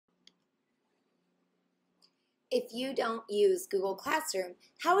If you don't use Google Classroom,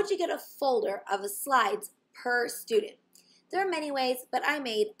 how would you get a folder of slides per student? There are many ways, but I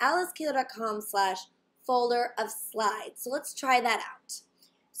made alicekeeler.com/folder of slides. So let's try that out.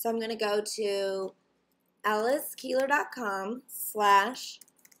 So I'm going to go to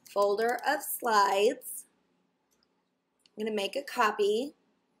alicekeeler.com/folder of slides. I'm going to make a copy.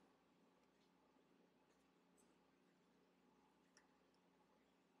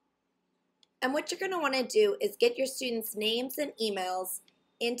 And what you're going to want to do is get your students' names and emails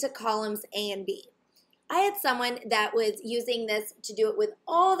into columns A and B. I had someone that was using this to do it with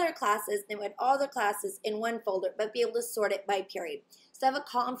all their classes. They had all their classes in one folder, but be able to sort it by period. So I have a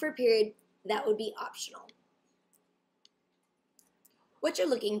column for period. That would be optional. What you're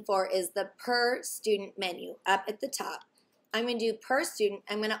looking for is the per student menu up at the top. I'm going to do per student.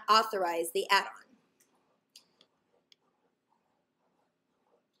 I'm going to authorize the add-on.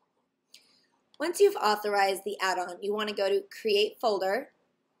 Once you've authorized the add-on, you want to go to Create Folder.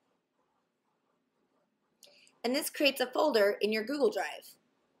 And this creates a folder in your Google Drive.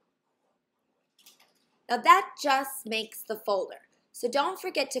 Now that just makes the folder. So don't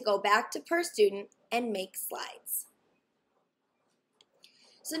forget to go back to per student and make slides.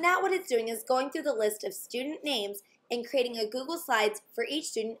 So now what it's doing is going through the list of student names and creating a Google Slides for each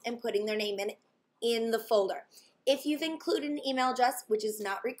student and putting their name in the folder. If you've included an email address, which is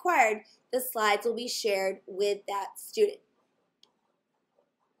not required, the slides will be shared with that student.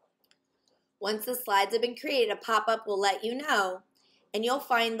 Once the slides have been created, a pop-up will let you know, and you'll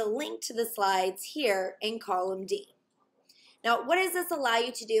find the link to the slides here in column D. Now, what does this allow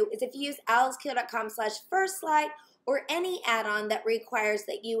you to do is if you use alicekeeler.com/first slide or any add-on that requires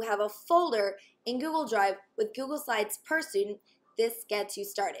that you have a folder in Google Drive with Google Slides per student, this gets you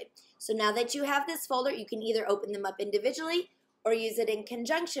started. So now that you have this folder, you can either open them up individually or use it in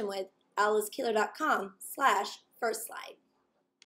conjunction with alicekeeler.com/first slide.